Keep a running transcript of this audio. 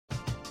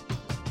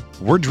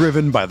We're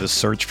driven by the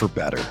search for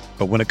better.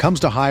 But when it comes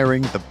to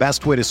hiring, the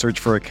best way to search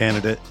for a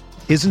candidate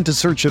isn't to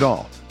search at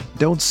all.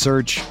 Don't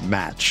search,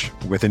 match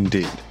with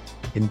Indeed.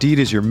 Indeed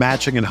is your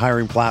matching and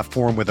hiring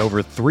platform with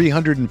over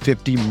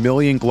 350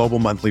 million global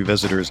monthly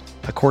visitors,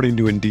 according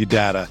to Indeed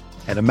data,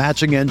 and a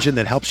matching engine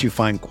that helps you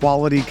find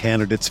quality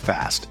candidates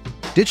fast.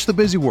 Ditch the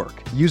busy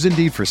work. Use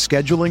Indeed for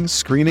scheduling,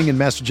 screening, and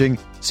messaging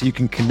so you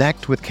can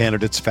connect with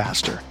candidates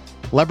faster.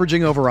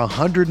 Leveraging over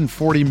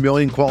 140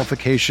 million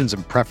qualifications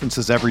and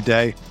preferences every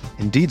day,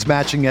 Indeed's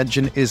matching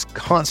engine is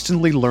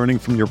constantly learning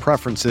from your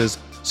preferences,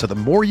 so the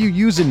more you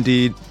use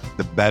Indeed,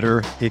 the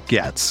better it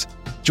gets.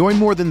 Join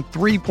more than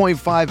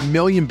 3.5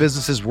 million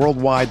businesses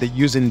worldwide that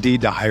use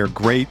Indeed to hire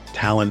great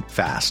talent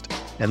fast.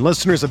 And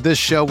listeners of this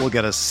show will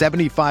get a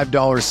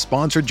 $75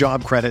 sponsored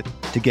job credit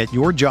to get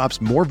your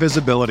jobs more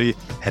visibility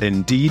at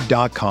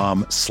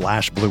Indeed.com/Blue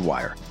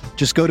Wire.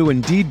 Just go to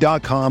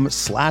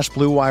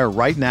Indeed.com/Blue Wire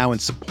right now and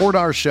support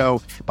our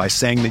show by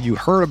saying that you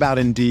heard about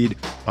Indeed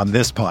on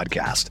this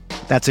podcast.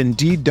 That's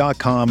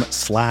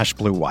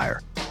Indeed.com/Blue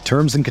Wire.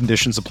 Terms and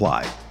conditions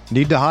apply.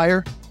 Need to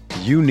hire?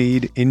 You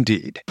need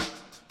Indeed.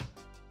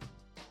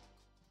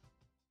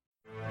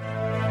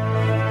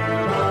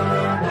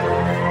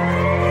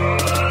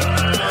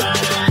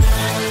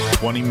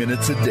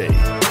 Minutes a day,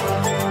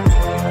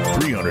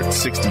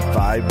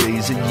 365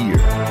 days a year.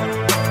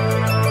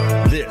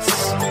 This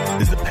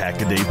is the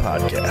Pack a Day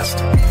Podcast.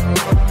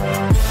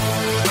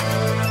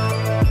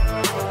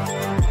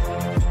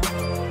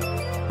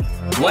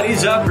 What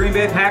is up, Green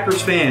Bay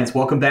Packers fans?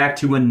 Welcome back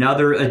to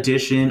another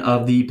edition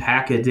of the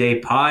Pack a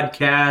Day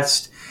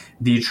Podcast.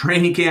 The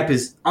training camp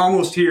is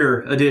almost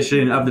here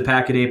edition of the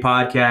Pack a Day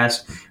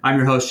Podcast. I'm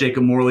your host,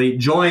 Jacob Morley,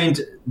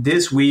 joined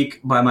this week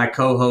by my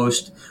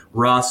co-host,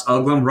 Ross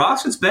Uglum.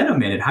 Ross, it's been a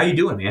minute. How you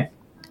doing, man?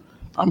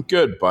 I'm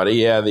good, buddy.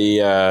 Yeah,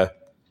 the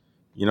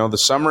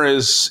summer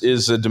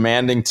is a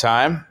demanding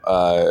time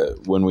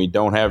when we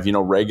don't have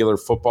regular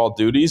football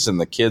duties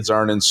and the kids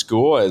aren't in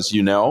school, as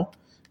you know.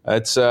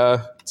 It's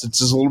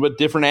just a little bit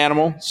different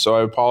animal, so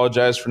I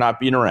apologize for not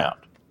being around.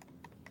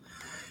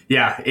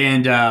 Yeah,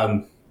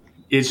 and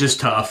it's just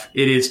tough.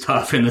 It is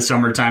tough in the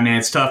summertime, man.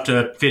 It's tough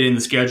to fit in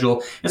the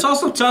schedule. It's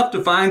also tough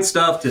to find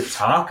stuff to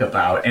talk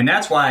about, and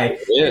that's why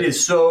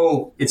it's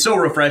so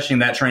refreshing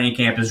that training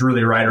camp is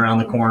really right around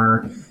the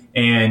corner.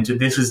 And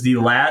this is the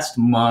last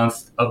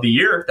month of the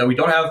year that we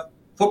don't have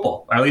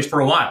football, or at least for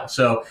a while.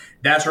 So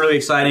that's really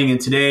exciting. And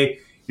today,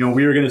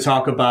 we are going to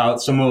talk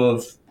about some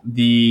of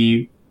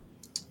the,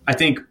 I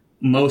think,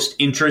 most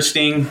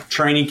interesting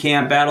training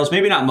camp battles.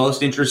 Maybe not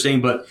most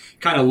interesting, but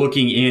kind of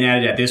looking in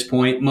at it at this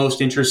point,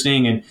 most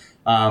interesting. And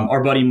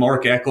our buddy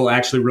Mark Eckel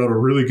actually wrote a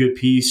really good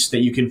piece that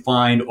you can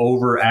find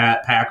over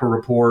at Packer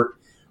Report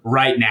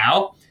right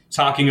now,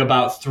 talking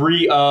about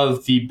three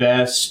of the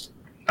best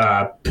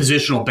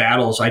positional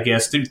battles, I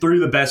guess, three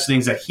of the best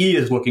things that he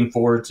is looking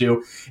forward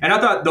to. And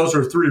I thought those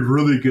are three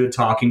really good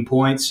talking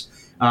points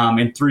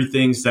and three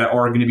things that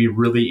are going to be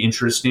really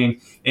interesting.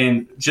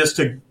 And just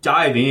to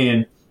dive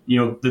in,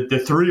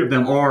 the three of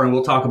them are, and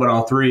we'll talk about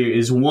all three,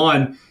 is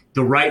one,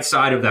 the right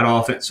side of that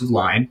offensive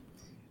line.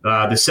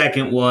 The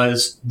second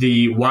was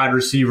the wide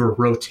receiver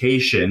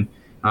rotation,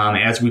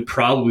 as we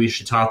probably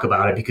should talk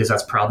about it because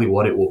that's probably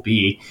what it will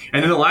be.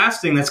 And then the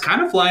last thing that's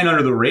kind of flying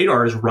under the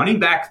radar is running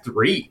back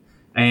three.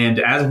 And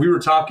as we were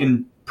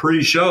talking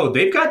pre-show,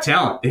 they've got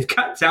talent. They've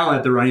got talent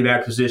at the running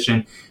back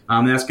position,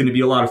 and that's going to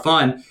be a lot of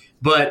fun.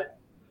 But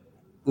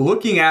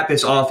looking at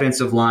this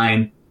offensive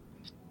line,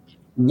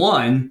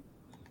 one,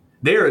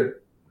 they're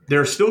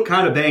still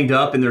kind of banged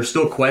up, and there's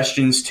still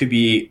questions to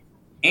be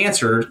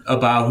answered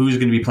about who's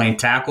going to be playing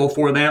tackle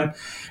for them.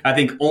 I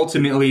think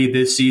ultimately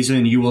this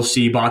season you will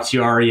see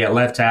Bakhtiari at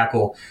left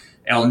tackle,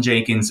 Elgton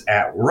Jenkins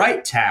at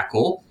right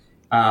tackle,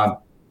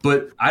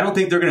 but I don't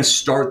think they're going to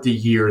start the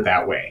year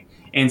that way.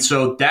 And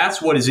so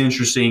that's what is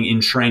interesting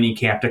in training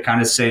camp, to kind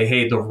of say,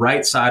 hey, the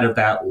right side of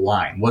that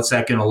line, what's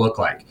that going to look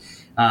like?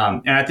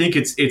 And I think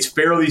it's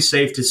fairly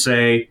safe to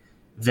say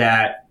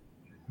that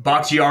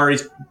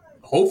Bakhtiari's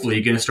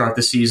hopefully going to start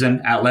the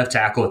season at left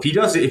tackle.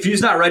 If he's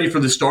not ready for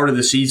the start of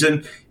the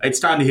season, it's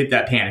time to hit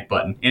that panic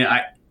button.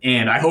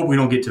 And I hope we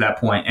don't get to that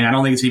point. And I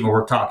don't think it's even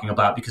worth talking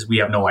about because we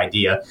have no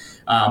idea.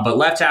 But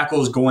left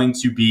tackle is going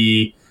to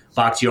be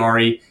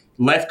Bakhtiari.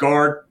 Left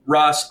guard,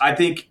 Ross, I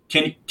think,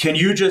 can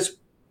you just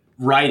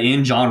write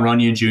in Jon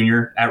Runyan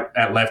Jr.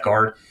 at left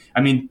guard?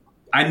 I mean,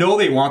 I know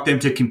they want them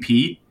to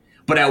compete,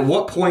 but at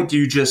what point do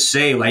you just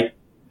say, like,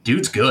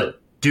 dude's good?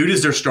 Dude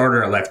is their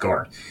starter at left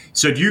guard.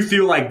 So do you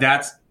feel like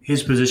that's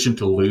his position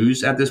to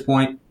lose at this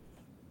point?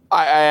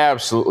 I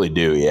absolutely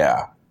do,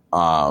 yeah.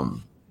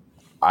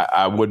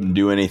 I wouldn't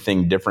do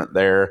anything different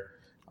there.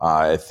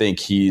 I think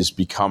he's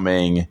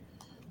becoming,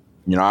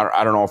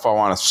 I don't know if I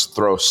want to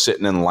throw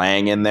Sitton and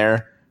Lang in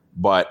there,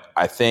 but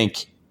I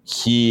think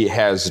he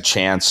has a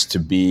chance to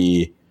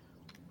be,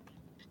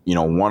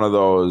 one of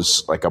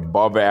those like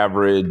above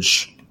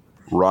average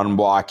run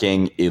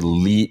blocking,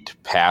 elite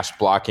pass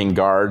blocking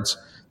guards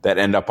that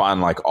end up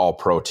on like all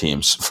pro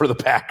teams for the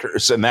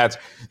Packers. And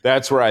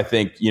that's where I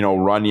think,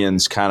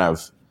 Runyan's kind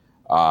of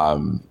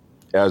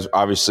as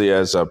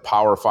a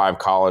Power 5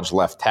 college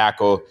left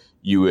tackle,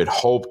 you had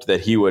hoped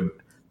that he would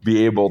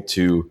be able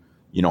to,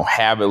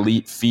 have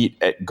elite feet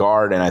at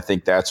guard, and I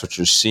think that's what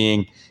you're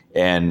seeing.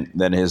 And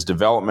then his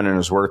development and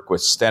his work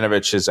with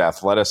Stenavich, his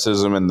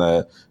athleticism in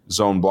the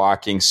zone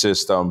blocking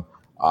system,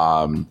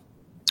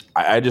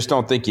 I just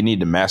don't think you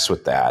need to mess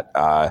with that.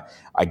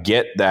 I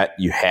get that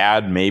you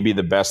had maybe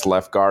the best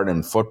left guard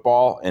in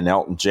football in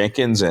Elgton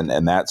Jenkins,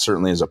 and that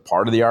certainly is a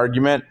part of the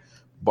argument,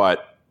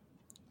 but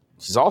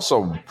he's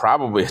also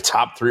probably a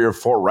top 3 or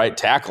 4 right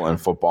tackle in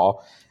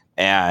football.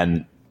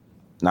 And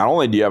not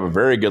only do you have a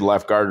very good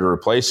left guard to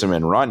replace him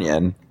in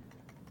Runyon,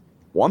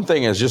 one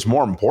thing is just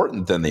more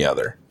important than the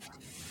other.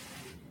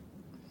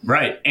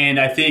 Right. And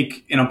I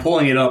think, and I'm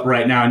pulling it up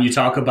right now, and you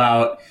talk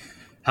about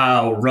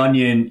how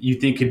Runyon you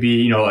think could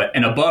be,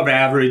 an above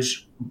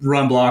average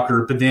run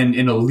blocker, but then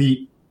an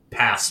elite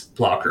pass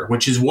blocker,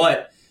 which is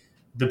what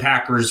the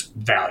Packers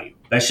value.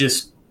 That's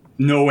just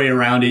no way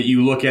around it.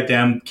 You look at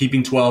them,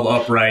 keeping 12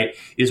 upright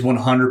is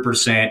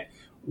 100%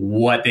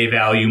 what they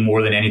value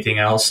more than anything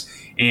else.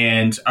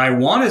 And I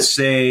want to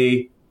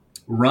say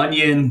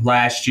Runyon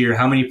last year,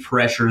 how many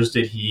pressures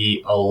did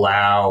he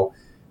allow?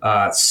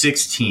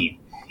 16.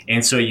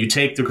 And so you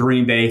take the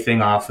Green Bay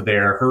thing off of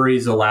there.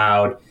 Hurries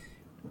allowed,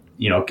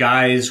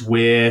 guys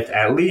with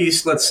at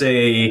least, let's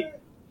say,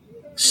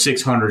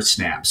 600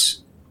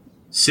 snaps.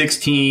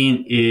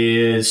 16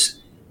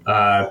 is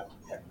 12th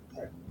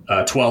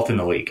in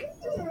the league.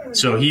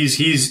 So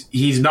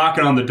he's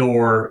knocking on the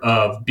door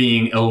of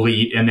being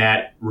elite in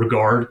that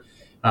regard.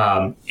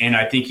 And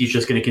I think he's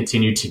just going to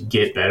continue to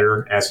get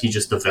better as he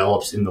just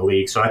develops in the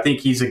league. So I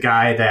think he's a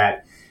guy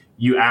that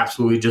you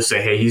absolutely just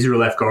say, hey, he's your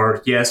left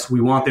guard. Yes, we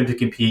want them to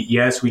compete.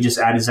 Yes, we just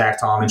added Zach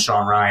Tom and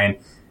Sean Ryan.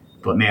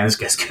 But, man, this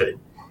guy's good.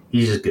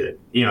 He's just good.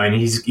 And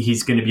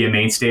he's going to be a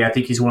mainstay. I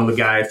think he's one of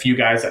the few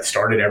guys that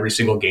started every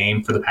single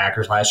game for the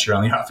Packers last year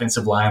on the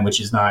offensive line, which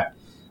is not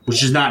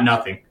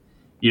nothing.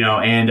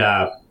 And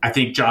I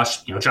think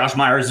Josh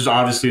Myers is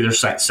obviously their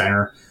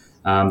center.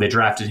 They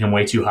drafted him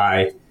way too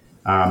high,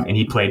 and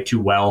he played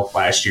too well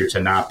last year to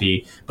not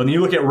be. But then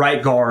you look at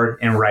right guard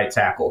and right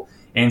tackle.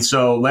 And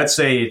so let's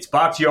say it's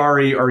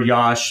Bakhtiari or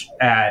Yash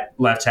at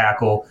left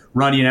tackle,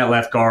 Runyon at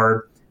left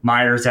guard,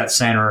 Myers at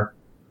center.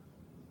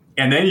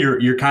 And then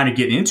you're kind of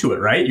getting into it,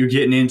 right? You're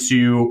getting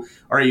into,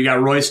 all right, you got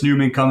Royce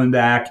Newman coming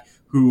back,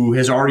 who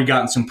has already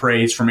gotten some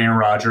praise from Aaron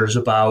Rodgers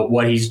about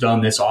what he's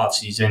done this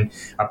offseason.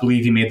 I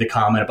believe he made the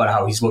comment about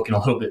how he's looking a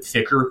little bit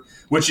thicker,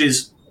 which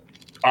is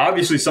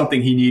obviously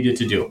something he needed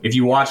to do. If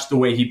you watch the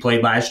way he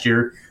played last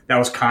year, that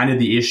was kind of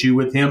the issue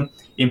with him.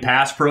 In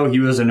pass pro, he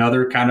was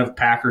another kind of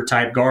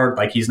Packer-type guard.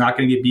 Like, he's not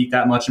going to get beat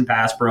that much in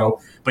pass pro,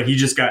 but he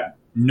just got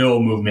no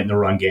movement in the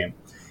run game.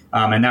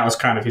 And that was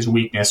kind of his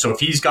weakness. So if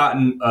he's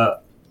gotten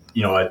a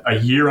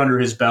year under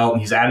his belt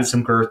and he's added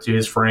some girth to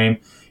his frame,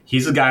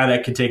 he's a guy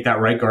that could take that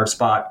right guard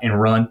spot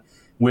and run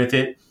with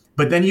it.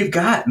 But then you've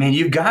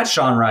got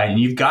Sean Ryan,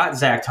 you've got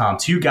Zach Tom,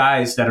 2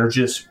 guys that are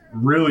just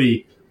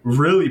really,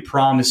 really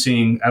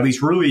promising. At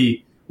least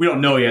really, we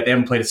don't know yet. They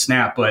haven't played a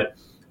snap, but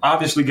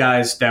obviously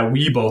guys that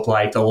we both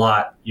liked a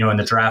lot, in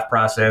the draft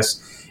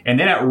process. And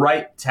then at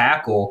right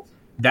tackle,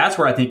 that's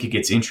where I think it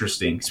gets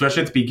interesting,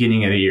 especially at the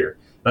beginning of the year.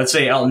 Let's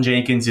say Elgton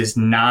Jenkins is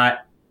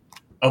not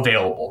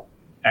available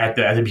at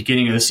the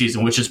beginning of the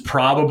season, which is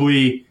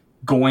probably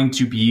going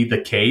to be the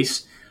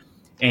case.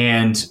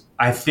 And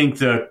I think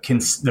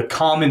the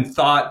common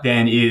thought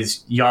then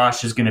is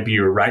Yash is going to be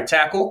your right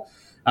tackle.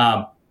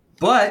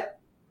 But,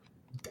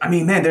 I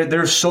mean, man,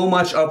 there's so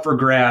much up for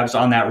grabs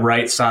on that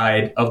right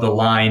side of the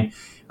line.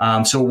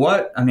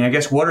 What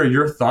are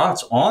your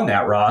thoughts on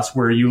that, Ross,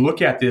 where you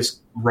look at this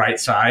right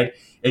side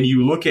and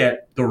you look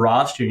at the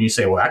roster and you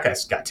say, well, that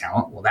guy's got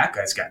talent. Well, that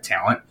guy's got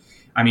talent.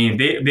 I mean,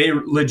 they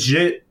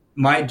legit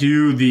might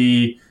do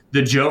the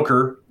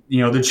Joker,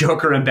 the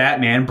Joker and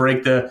Batman,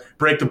 break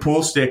the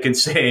pool stick and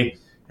say,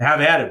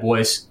 have at it,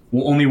 boys.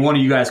 Well, only one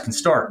of you guys can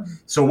start.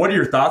 So what are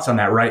your thoughts on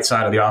that right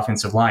side of the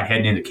offensive line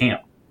heading into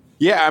camp?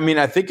 Yeah, I mean,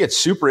 I think it's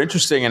super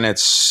interesting and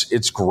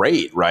it's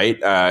great,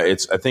 right? I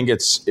think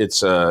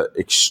it's a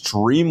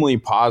extremely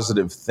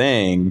positive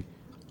thing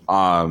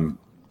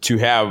to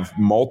have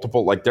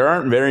multiple. Like, there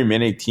aren't very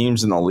many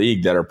teams in the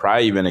league that are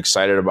probably even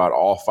excited about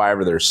all 5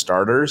 of their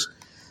starters.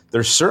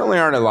 There certainly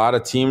aren't a lot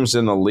of teams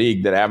in the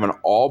league that have an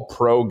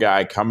all-pro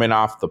guy coming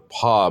off the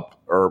pup,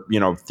 or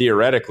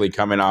theoretically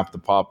coming off the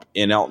pup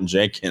in Elgton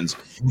Jenkins,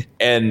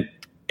 and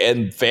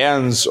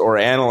fans or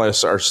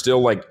analysts are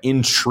still like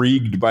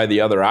intrigued by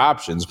the other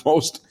options.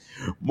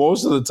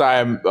 Most of the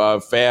time,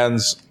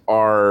 fans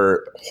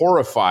are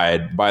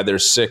horrified by their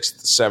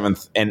 6th,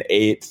 7th, and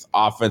 8th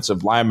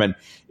offensive linemen,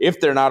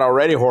 if they're not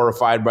already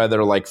horrified by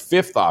their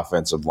 5th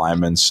offensive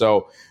lineman.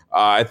 So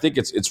I think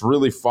it's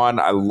really fun.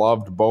 I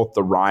loved both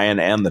the Ryan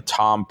and the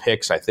Tom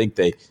picks. I think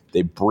they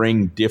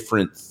bring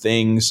different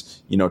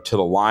things, to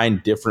the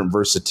line, different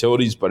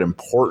versatilities, but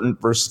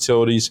important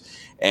versatilities.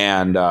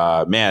 And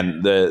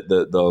man,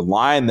 the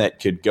line that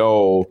could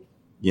go,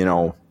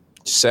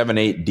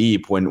 7-8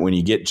 deep when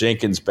you get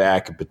Jenkins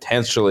back, and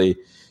potentially,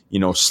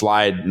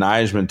 slide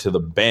Nijman to the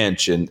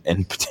bench and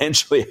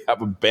potentially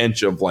have a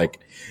bench of like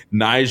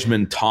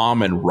Nijman,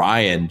 Tom, and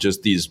Ryan,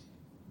 just these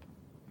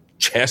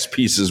chess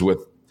pieces with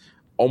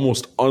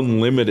almost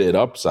unlimited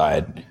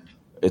upside.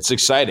 It's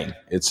exciting.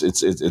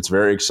 It's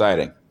very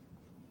exciting.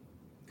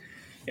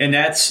 And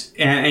that's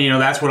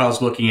what I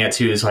was looking at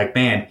too, is like,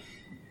 man,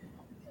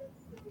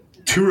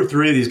 2 or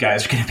 3 of these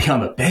guys are going to be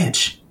on the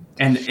bench.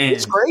 And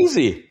it's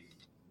crazy.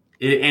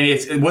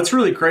 And what's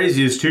really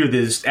crazy is too,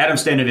 this Adam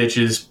Stenavich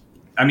is,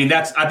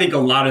 I think a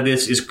lot of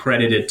this is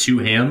credited to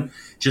him,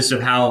 just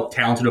of how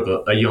talented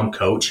of a young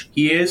coach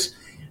he is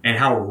and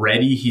how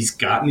ready he's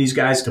gotten these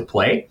guys to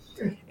play.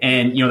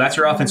 And, that's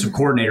our offensive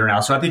coordinator now.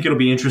 So I think it'll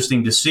be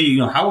interesting to see,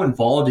 how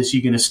involved is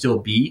he going to still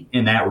be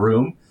in that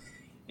room?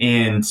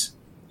 And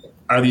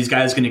are these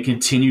guys going to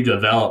continue to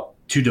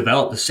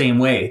develop the same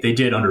way they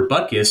did under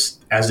Butkus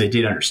as they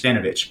did under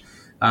Stenavich?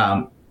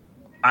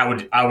 I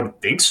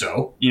would think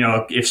so,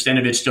 if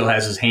Stenavich still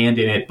has his hand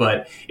in it,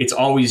 but it's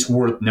always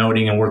worth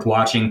noting and worth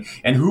watching.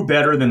 And who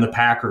better than the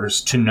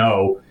Packers to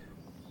know,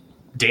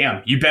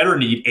 damn, you better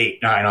need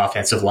 8-9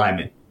 offensive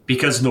linemen,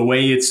 because of the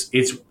way it's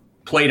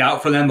played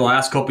out for them the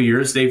last couple of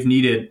years, they've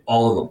needed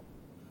all of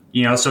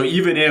them. So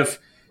even if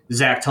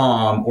Zach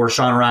Tom or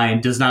Sean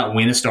Ryan does not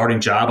win a starting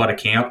job out of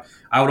camp,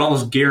 I would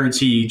almost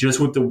guarantee just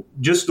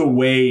the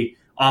way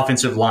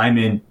offensive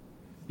linemen,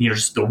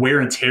 just the wear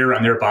and tear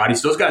on their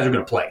bodies, those guys are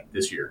going to play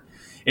this year.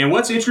 And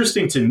what's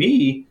interesting to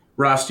me,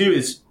 Ross, too,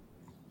 is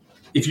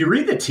if you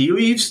read the tea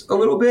leaves a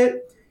little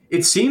bit,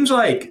 it seems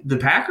like the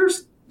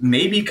Packers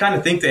maybe kind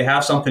of think they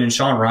have something in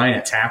Sean Ryan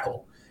at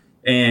tackle,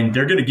 and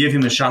they're going to give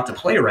him a shot to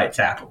play right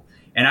tackle.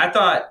 And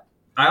I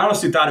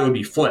honestly thought it would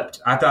be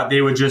flipped. I thought they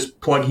would just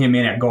plug him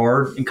in at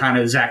guard and kind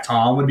of Zach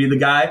Tom would be the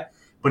guy.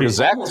 But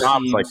Zach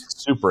Tom's like a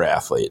super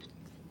athlete.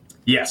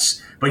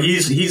 Yes, but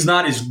he's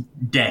not as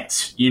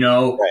dense,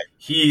 Right.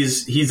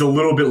 He's a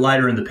little bit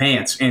lighter in the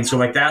pants, and so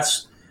like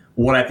that's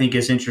what I think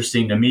is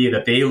interesting to me,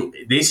 that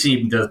they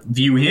seem to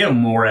view him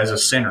more as a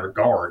center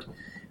guard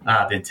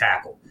than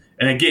tackle.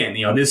 And again,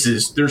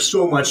 there's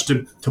so much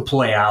to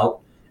play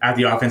out at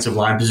the offensive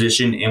line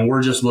position, and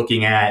we're just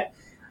looking at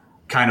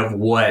kind of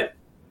what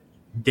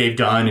they've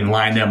done and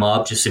lined them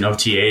up just in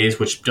OTAs,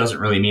 which doesn't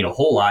really mean a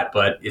whole lot,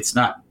 but it's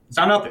not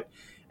nothing.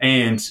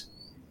 And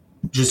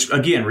just,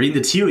 again, reading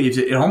the tea leaves,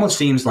 it almost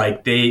seems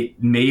like they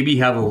maybe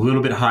have a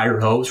little bit higher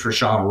hopes for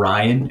Sean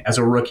Ryan as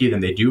a rookie than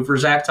they do for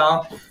Zach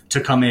Tom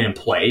to come in and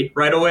play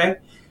right away.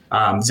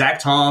 Zach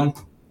Tom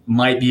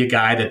might be a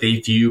guy that they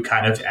view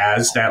kind of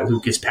as that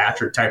Lucas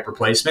Patrick type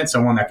replacement,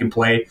 someone that can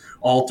play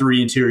all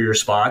 3 interior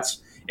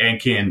spots and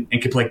can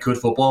play good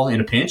football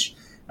in a pinch,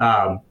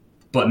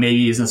 but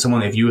maybe isn't someone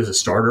they view as a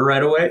starter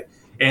right away.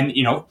 And,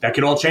 that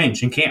could all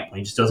change in camp when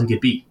he just doesn't get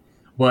beat.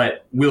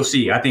 But we'll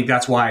see. I think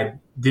that's why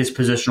this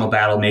positional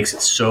battle makes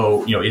it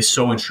so, is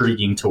so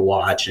intriguing to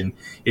watch. And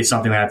it's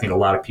something that I think a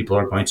lot of people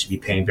are going to be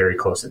paying very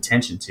close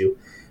attention to.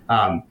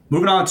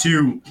 Moving on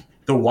to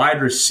the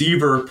wide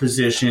receiver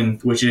position,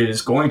 which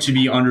is going to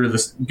be under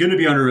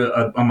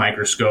a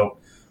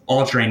microscope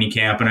all training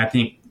camp. And I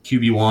think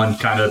QB1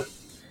 kind of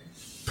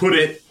put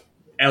it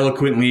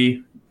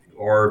eloquently,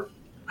 or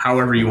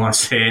however you want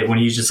to say it, when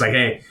he's just like,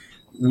 hey,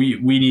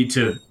 we need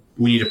to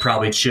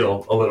probably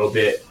chill a little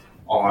bit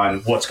on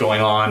what's going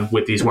on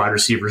with these wide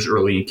receivers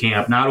early in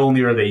camp. Not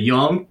only are they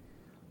young,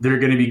 they're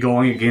going to be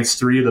going against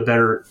 3 of the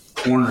better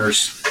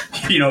corners,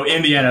 in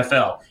the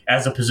NFL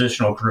as a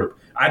positional group.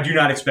 I do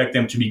not expect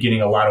them to be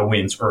getting a lot of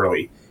wins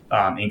early,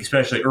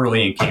 especially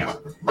early in camp.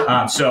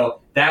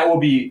 So that will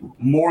be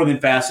more than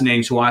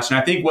fascinating to watch. And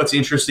I think what's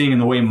interesting in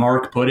the way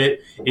Mark put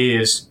it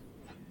is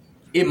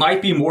it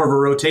might be more of a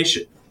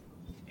rotation.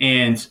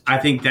 And I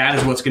think that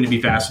is what's going to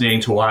be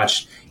fascinating to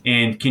watch.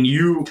 And can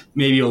you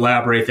maybe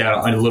elaborate that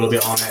a little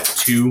bit on that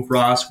too,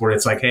 Ross, where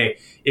it's like, hey,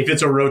 if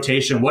it's a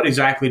rotation, what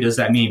exactly does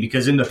that mean?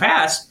 Because in the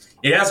past,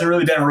 it hasn't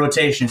really been a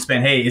rotation. It's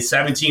been, hey, is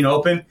 17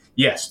 open?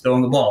 Yes,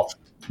 throwing the ball.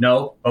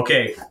 No?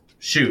 Okay,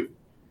 shoot.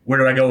 Where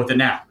do I go with it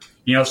now?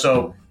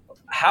 So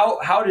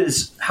how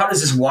does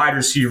this wide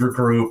receiver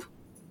group,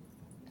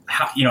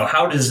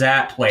 how does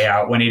that play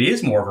out when it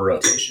is more of a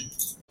rotation?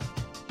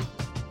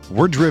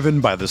 We're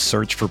driven by the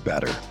search for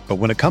better. But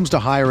when it comes to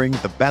hiring,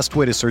 the best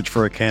way to search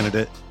for a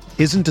candidate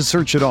isn't to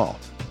search at all.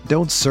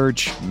 Don't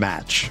search,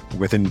 match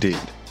with Indeed.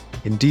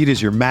 Indeed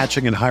is your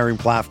matching and hiring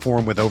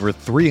platform with over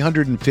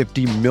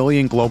 350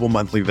 million global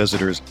monthly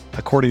visitors,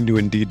 according to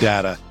Indeed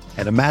data,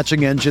 and a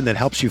matching engine that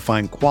helps you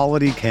find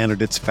quality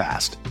candidates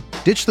fast.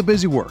 Ditch the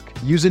busy work.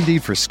 Use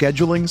Indeed for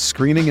scheduling,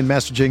 screening, and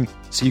messaging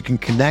so you can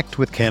connect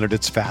with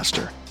candidates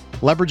faster.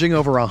 Leveraging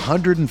over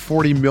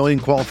 140 million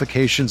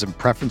qualifications and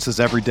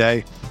preferences every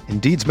day,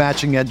 Indeed's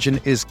matching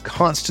engine is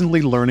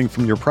constantly learning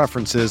from your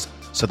preferences,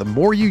 so the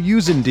more you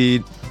use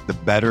Indeed, the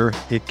better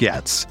it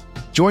gets.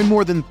 Join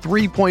more than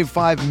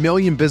 3.5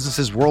 million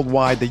businesses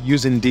worldwide that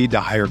use Indeed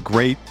to hire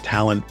great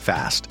talent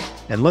fast.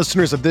 And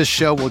listeners of this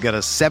show will get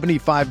a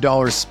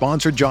 $75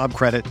 sponsored job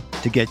credit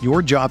to get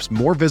your jobs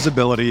more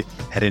visibility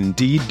at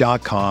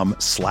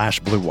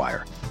Indeed.com/Blue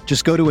Wire.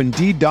 Just go to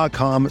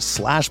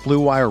Indeed.com/Blue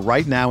Wire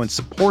right now and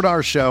support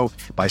our show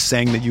by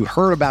saying that you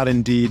heard about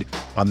Indeed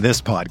on this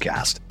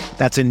podcast.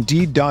 That's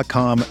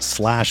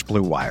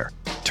Indeed.com/Blue Wire.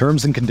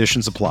 Terms and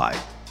conditions apply.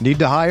 Need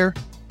to hire?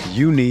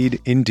 You need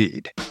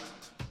Indeed.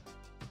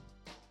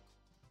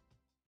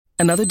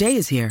 Another day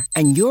is here,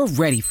 and you're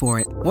ready for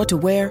it. What to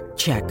wear?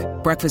 Check.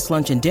 Breakfast,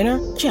 lunch, and dinner?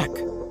 Check.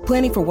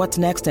 Planning for what's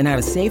next and how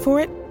to save for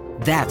it?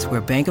 That's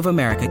where Bank of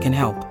America can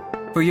help.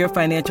 For your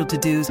financial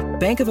to-dos,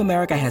 Bank of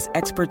America has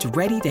experts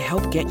ready to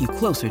help get you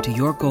closer to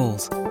your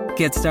goals.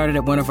 Get started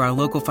at one of our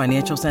local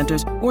financial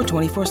centers or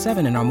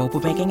 24/7 in our mobile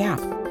banking app.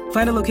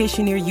 Find a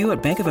location near you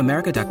at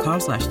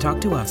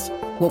bankofamerica.com/talktous.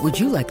 What would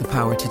you like the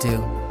power to do?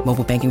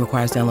 Mobile banking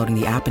requires downloading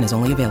the app and is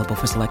only available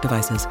for select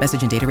devices.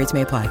 Message and data rates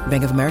may apply.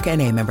 Bank of America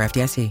NA, member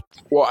FDIC.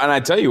 Well, and I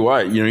tell you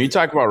what, you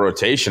talk about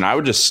rotation. I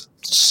would just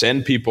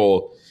send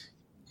people,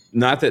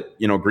 not that,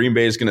 Green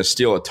Bay is going to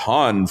steal a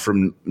ton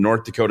from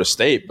North Dakota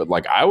State, but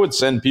I would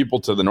send people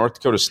to the North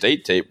Dakota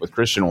State tape with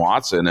Christian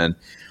Watson and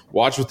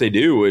watch what they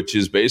do, which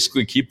is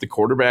basically keep the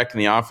quarterback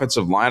and the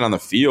offensive line on the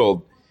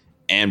field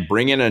and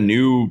bring in a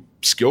new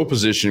skill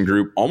position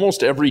group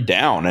almost every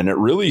down. And it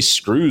really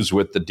screws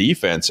with the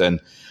defense. And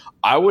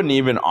I wouldn't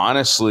even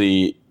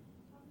honestly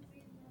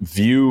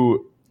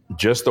view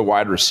just the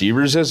wide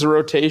receivers as a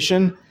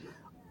rotation.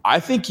 I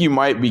think you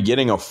might be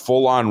getting a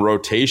full-on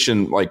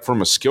rotation,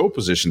 from a skill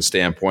position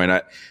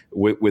standpoint,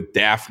 with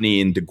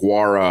Daphne and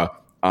DeGuara,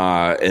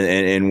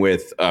 and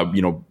with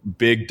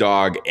Big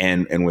Dog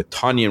and with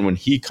Tunyon when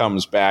he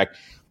comes back.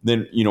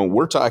 Then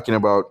we're talking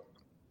about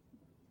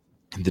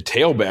the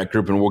tailback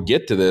group, and we'll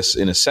get to this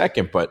in a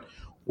second, but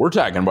we're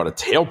talking about a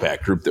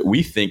tailback group that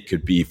we think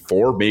could be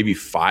 4, maybe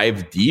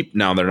 5 deep.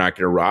 Now, they're not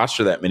going to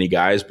roster that many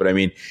guys, but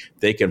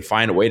they can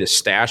find a way to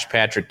stash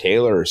Patrick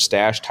Taylor or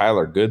stash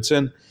Tyler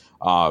Goodson.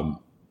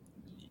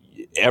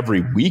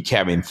 Every week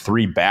having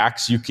 3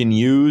 backs you can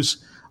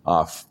use,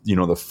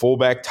 the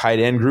fullback tight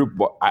end group.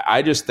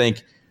 I just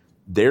think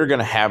they're going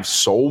to have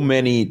so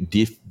many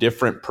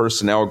different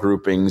personnel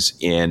groupings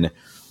in,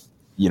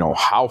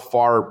 how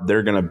far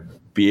they're going to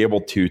be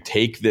able to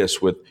take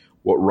this with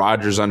what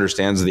Rodgers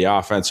understands of the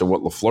offense and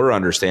what LaFleur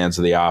understands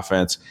of the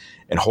offense.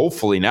 And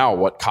hopefully now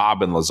what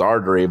Cobb and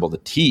Lazard are able to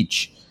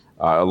teach,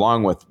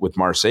 along with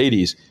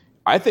Mercedes.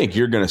 I think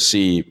you're going to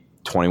see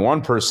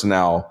 21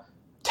 personnel,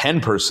 10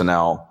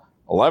 personnel,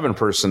 11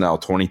 personnel,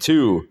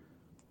 22,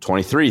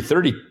 23,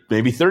 30,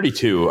 maybe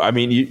 32.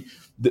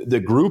 The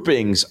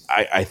groupings,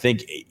 I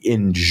think,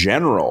 in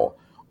general,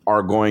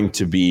 are going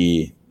to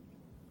be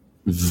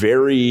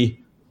very,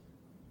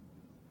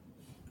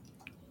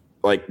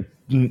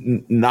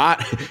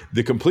 not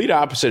the complete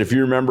opposite. If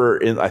you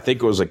remember, I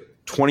think it was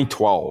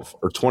 2012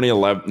 or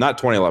 2011, not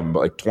 2011,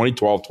 but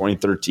 2012,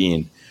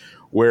 2013,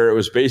 where it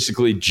was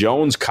basically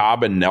Jones,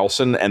 Cobb, and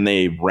Nelson, and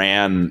they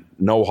ran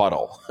no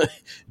huddle.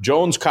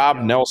 Jones, Cobb,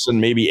 Nelson,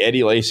 maybe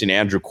Eddie Lacy and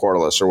Andrew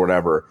Corliss or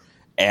whatever.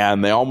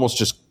 And they almost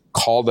just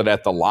called it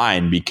at the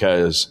line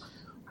because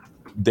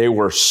they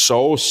were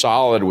so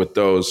solid with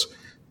those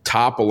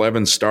top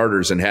 11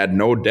 starters and had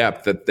no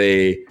depth that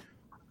they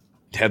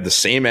had the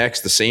same X,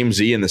 the same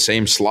Z, and the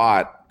same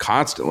slot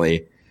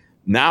constantly.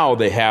 Now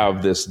they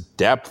have this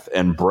depth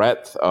and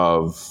breadth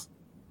of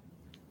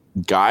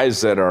guys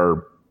that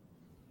are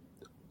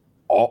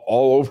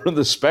all over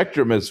the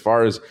spectrum as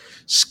far as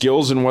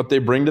skills and what they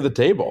bring to the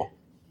table.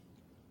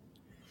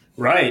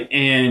 Right.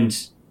 And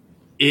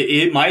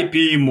it might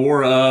be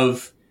more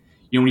of,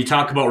 when you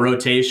talk about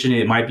rotation,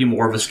 it might be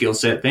more of a skill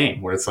set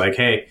thing where it's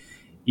hey,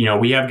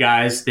 we have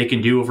guys, they can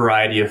do a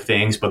variety of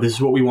things, but this is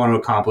what we want to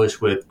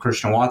accomplish with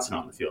Christian Watson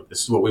on the field.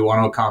 This is what we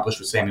want to accomplish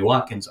with Sammy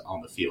Watkins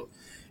on the field.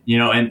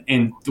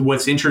 And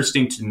what's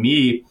interesting to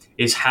me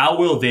is how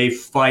will they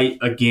fight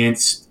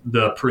against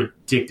the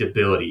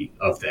predictability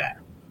of that?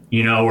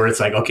 Where it's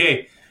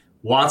okay,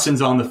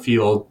 Watson's on the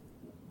field.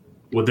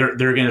 Well, they're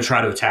going to try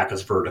to attack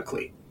us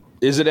vertically.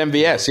 Is it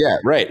MVS? Yeah,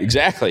 right.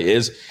 Exactly.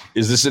 Is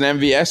this an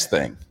MVS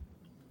thing?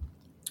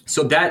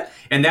 So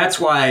that's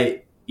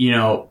why,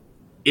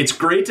 it's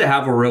great to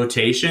have a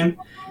rotation,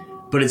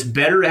 but it's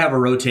better to have a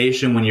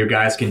rotation when your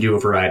guys can do a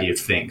variety of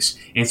things.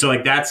 And so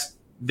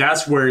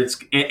that's where it's,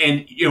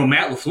 and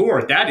Matt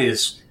LaFleur,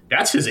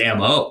 that's his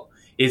MO.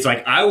 It's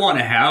I want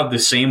to have the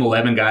same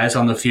 11 guys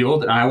on the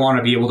field, and I want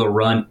to be able to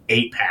run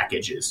 8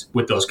 packages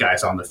with those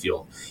guys on the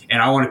field.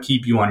 And I want to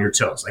keep you on your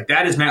toes.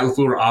 That is Matt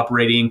LaFleur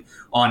operating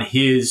on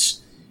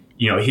his,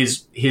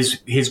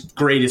 his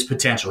greatest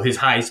potential, his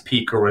highest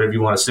peak, or whatever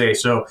you want to say.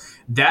 So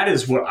that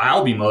is what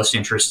I'll be most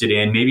interested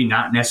in. Maybe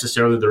not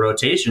necessarily the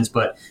rotations,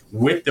 but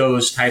with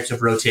those types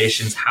of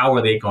rotations, how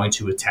are they going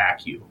to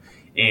attack you?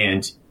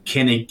 And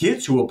can they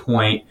get to a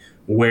point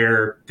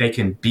where they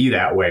can be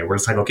that way, where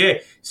it's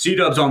okay,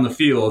 C-Dub's on the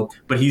field,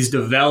 but he's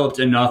developed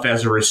enough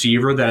as a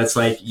receiver that it's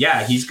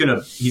yeah, he's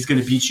gonna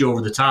beat you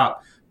over the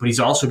top, but he's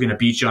also gonna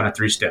beat you on a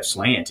 3-step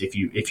slant if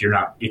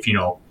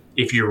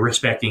you're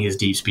respecting his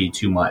deep speed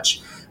too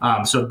much.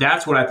 So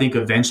that's what I think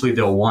eventually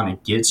they'll want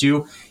to get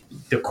to.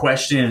 The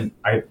question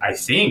I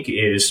think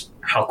is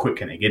how quick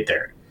can they get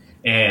there?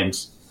 And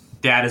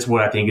that is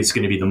what I think is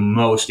going to be the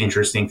most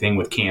interesting thing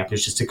with camp,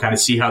 is just to kind of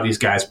see how these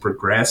guys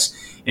progress.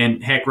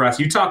 And heck, Ross,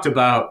 you talked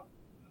about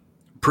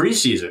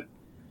preseason.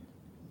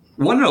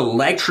 What an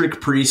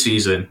electric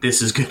preseason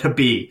this is going to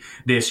be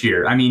this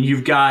year. I mean,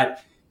 you've got,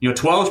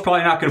 12 is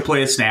probably not going to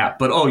play a snap,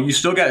 but you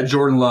still got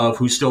Jordan Love,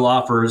 who still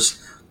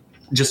offers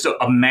just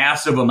a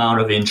massive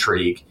amount of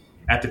intrigue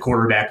at the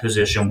quarterback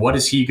position. What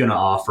is he going to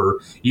offer?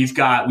 We've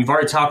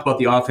already talked about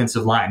the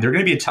offensive line. They're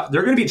going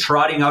to be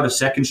trotting out a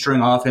second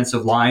string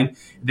offensive line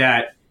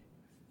that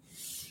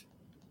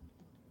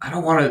I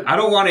don't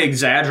want to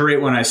exaggerate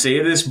when I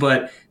say this,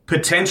 but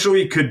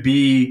potentially could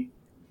be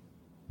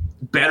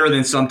better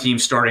than some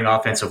teams' starting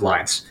offensive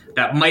lines. And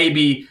that may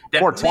be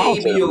a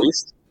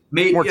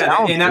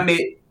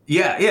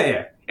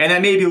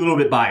little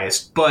bit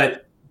biased,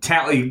 but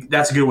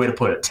that's a good way to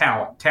put it.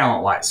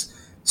 Talent wise,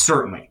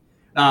 certainly.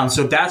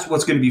 So that's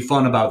what's going to be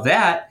fun about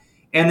that.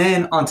 And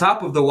then on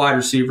top of the wide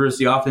receivers,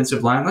 the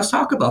offensive line, let's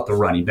talk about the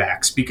running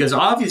backs, because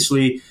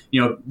obviously,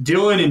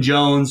 Dillon and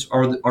Jones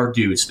are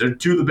dudes. They're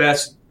two of the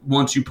best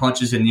 1-2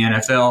 punches in the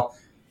NFL,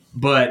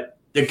 but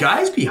the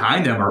guys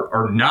behind them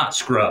are not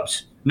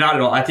scrubs. Not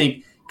at all. I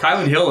think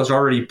Kylan Hill has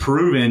already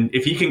proven,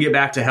 if he can get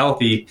back to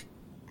healthy,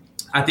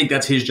 I think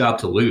that's his job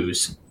to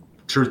lose,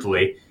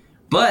 truthfully.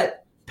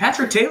 But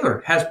Patrick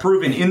Taylor has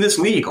proven in this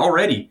league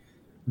already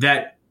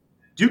that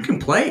dude can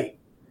play.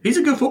 He's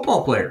a good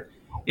football player.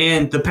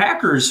 And the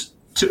Packers,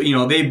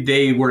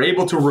 they were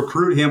able to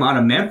recruit him out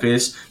of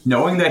Memphis,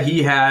 knowing that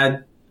he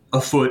had a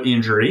foot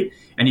injury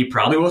and he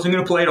probably wasn't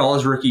going to play at all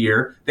his rookie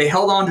year. They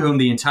held on to him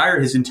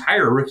his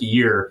entire rookie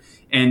year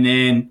and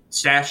then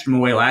stashed him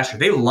away last year.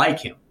 They like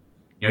him.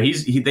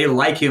 They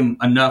like him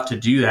enough to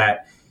do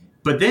that.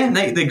 But then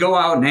they go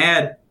out and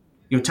add,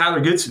 Tyler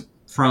Goodson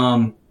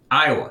from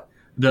Iowa,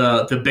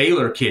 the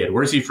Baylor kid.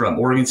 Where's he from?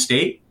 Oregon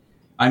State?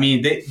 I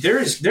mean, there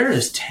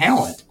is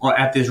talent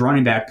at this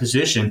running back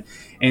position.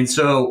 And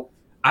so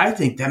I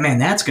think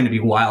that's going to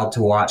be wild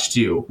to watch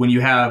too. When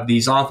you have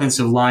these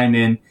offensive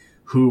linemen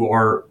who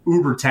are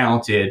uber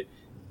talented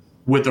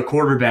with a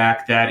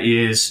quarterback that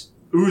is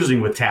oozing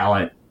with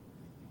talent,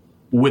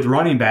 with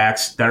running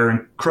backs that are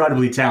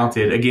incredibly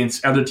talented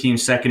against other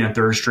teams' second and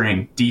third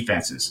string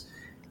defenses.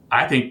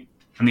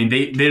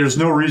 There's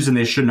no reason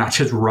they should not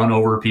just run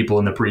over people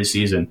in the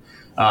preseason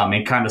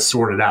and kind of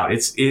sort it out.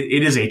 It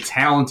is a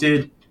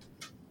talented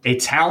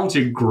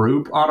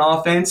group on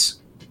offense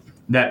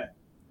that,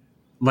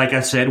 like I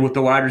said, with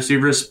the wide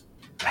receivers,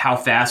 how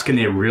fast can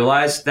they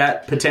realize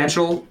that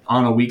potential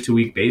on a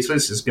week-to-week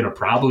basis is going to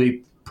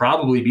probably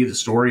be the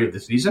story of the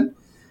season.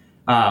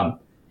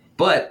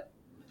 But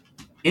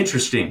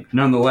interesting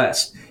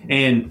nonetheless.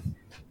 And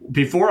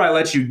before I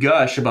let you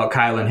gush about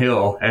Kylan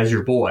Hill as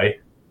your boy,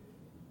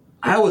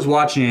 I was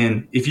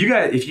watching, if you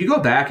go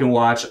back and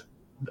watch,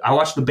 I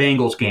watched the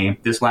Bengals game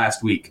this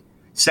last week.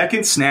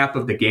 Second snap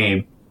of the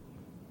game,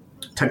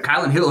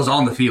 Kylan Hill is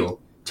on the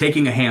field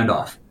taking a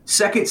handoff.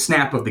 Second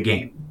snap of the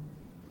game.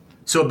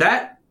 So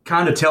that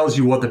kind of tells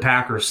you what the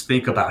Packers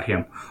think about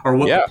him or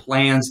what the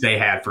plans they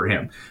had for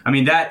him. I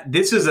mean,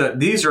 this is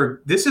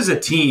a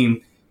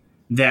team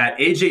that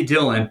A.J.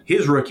 Dillon,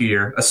 his rookie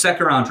year, a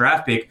second-round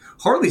draft pick,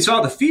 hardly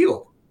saw the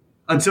field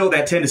until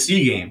that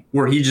Tennessee game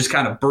where he just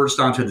kind of burst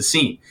onto the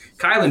scene.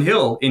 Kylan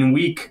Hill in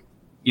week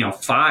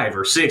 5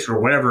 or 6 or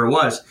whatever it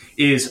was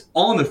is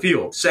on the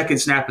field, second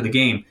snap of the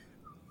game.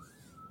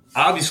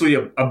 Obviously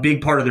a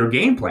big part of their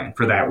game plan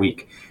for that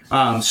week.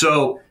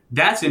 So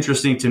that's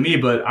interesting to me,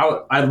 but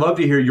I'd love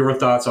to hear your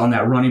thoughts on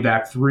that running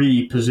back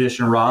 3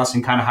 position, Ross,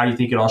 and kind of how you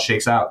think it all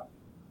shakes out.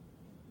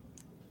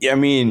 Yeah,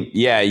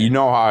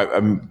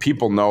 how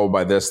people know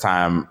by this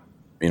time,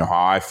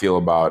 how I feel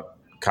about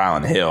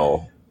Kylan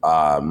Hill.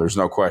 There's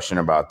no question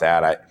about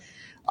that.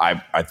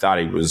 I thought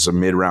he was a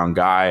mid-round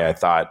guy. I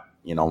thought,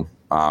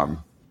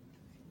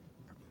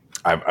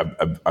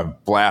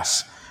 I've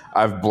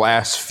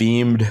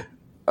blasphemed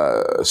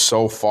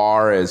so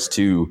far as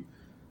to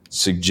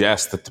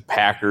suggest that the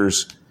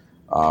Packers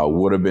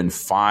would have been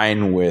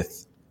fine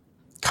with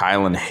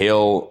Kylan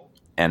Hill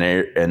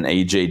and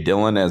A.J.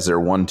 Dillon as their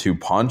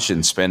 1-2 punch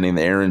and spending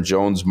the Aaron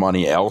Jones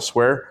money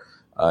elsewhere.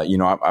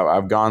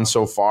 I've gone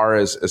so far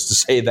as to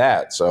say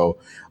that. So,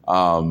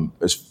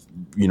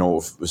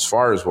 as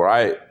far as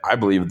what I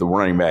believe the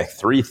running back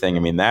 3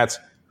 thing,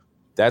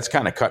 that's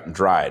kind of cut and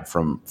dried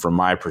from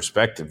my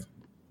perspective,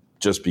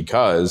 just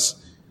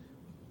because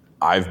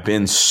I've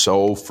been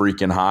so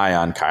freaking high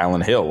on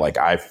Kylan Hill. Like,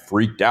 I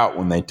freaked out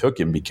when they took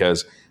him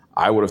because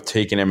I would have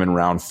taken him in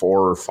round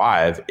 4 or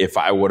 5 if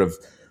I would have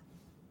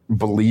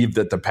believed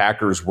that the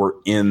Packers were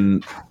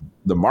in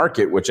the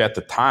market, which at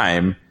the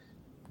time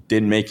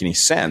didn't make any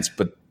sense.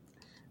 But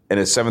in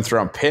a 7th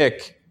round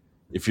pick,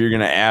 if you're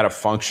going to add a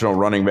functional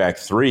running back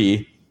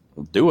 3,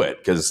 do it,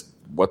 because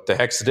what the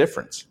heck's the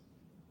difference?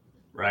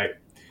 Right.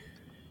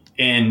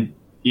 And,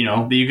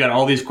 you got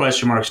all these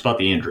question marks about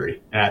the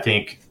injury. And I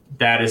think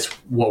that is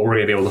what we're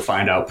going to be able to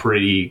find out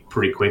pretty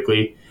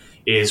quickly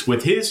is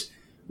with his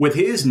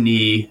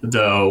knee,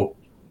 though,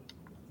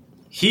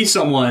 he's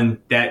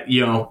someone that,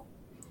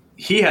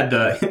 he had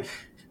the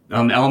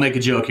I'll make a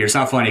joke here. It's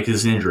not funny because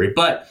it's an injury.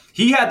 But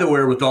he had the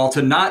wherewithal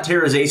to not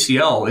tear his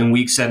ACL in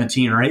week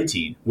 17 or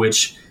 18,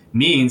 which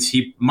means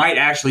he might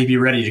actually be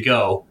ready to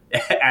go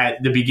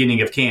at the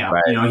beginning of camp.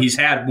 Right. He's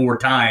had more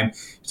time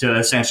to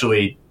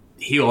essentially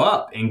heal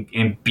up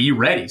and be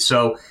ready.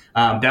 So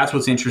that's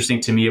what's interesting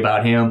to me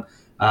about him.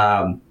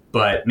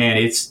 But man,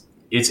 it's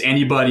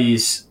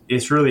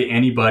really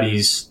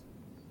anybody's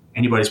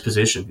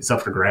position. It's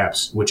up for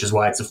grabs, which is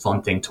why it's a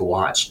fun thing to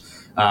watch.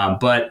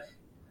 But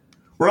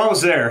we're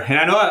almost there. And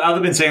I know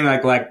I've been saying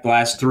like the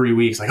last 3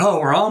 weeks, like, oh,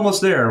 we're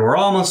almost there. We're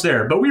almost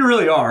there. But we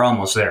really are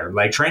almost there.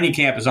 Like, training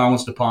camp is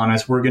almost upon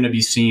us. We're going to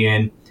be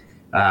seeing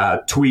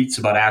tweets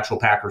about actual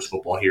Packers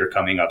football here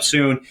coming up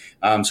soon.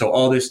 So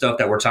all this stuff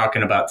that we're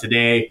talking about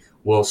today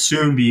will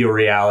soon be a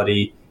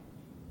reality.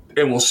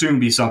 It will soon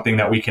be something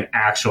that we can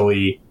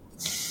actually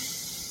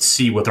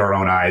see with our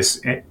own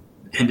eyes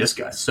and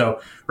discuss. So,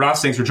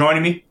 Ross, thanks for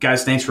joining me.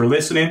 Guys, thanks for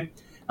listening.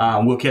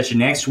 We'll catch you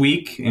next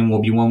week, and we'll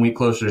be 1 week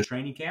closer to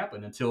training camp.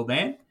 And until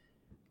then,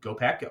 go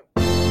Pack Go.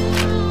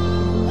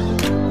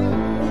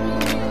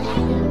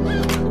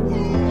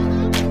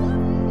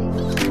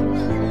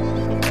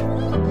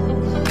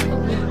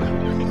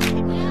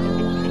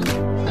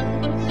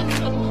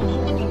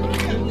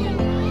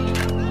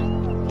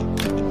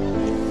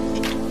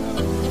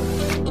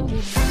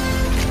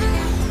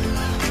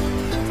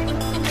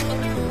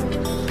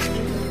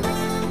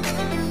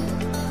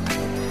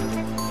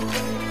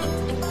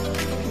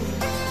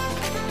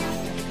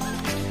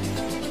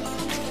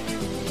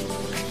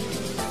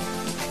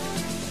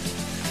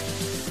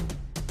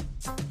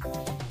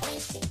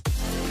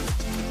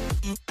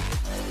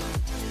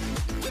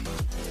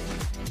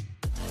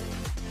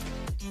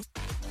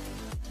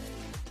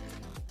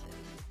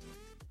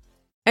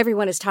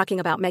 Everyone is talking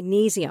about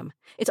magnesium.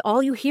 It's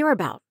all you hear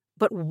about.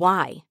 But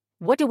why?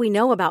 What do we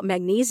know about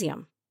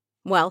magnesium?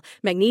 Well,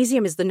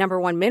 magnesium is the number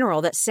one mineral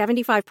that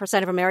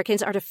 75% of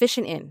Americans are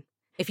deficient in.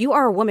 If you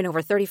are a woman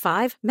over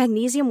 35,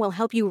 magnesium will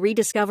help you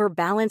rediscover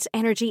balance,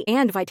 energy,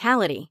 and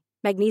vitality.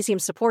 Magnesium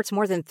supports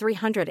more than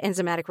 300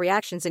 enzymatic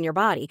reactions in your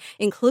body,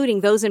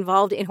 including those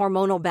involved in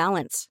hormonal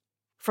balance.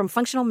 From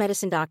functional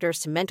medicine doctors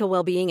to mental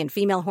well-being and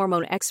female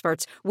hormone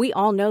experts, we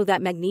all know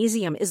that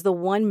magnesium is the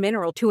one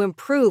mineral to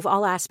improve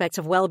all aspects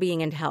of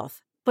well-being and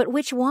health. But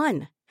which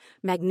one?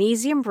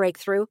 Magnesium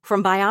Breakthrough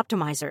from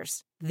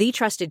Bioptimizers, the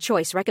trusted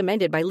choice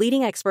recommended by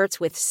leading experts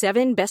with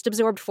 7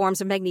 best-absorbed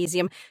forms of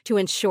magnesium to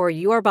ensure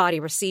your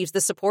body receives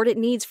the support it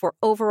needs for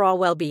overall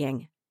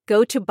well-being.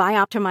 Go to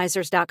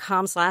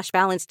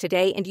bioptimizers.com/balance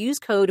today and use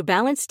code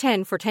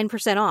BALANCE10 for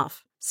 10%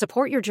 off.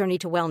 Support your journey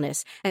to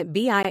wellness at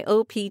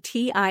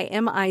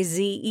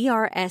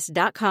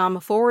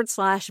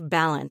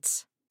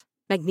bioptimizers.com/balance.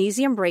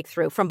 Magnesium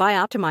Breakthrough from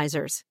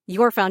Bioptimizers,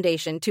 your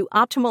foundation to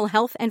optimal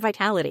health and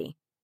vitality.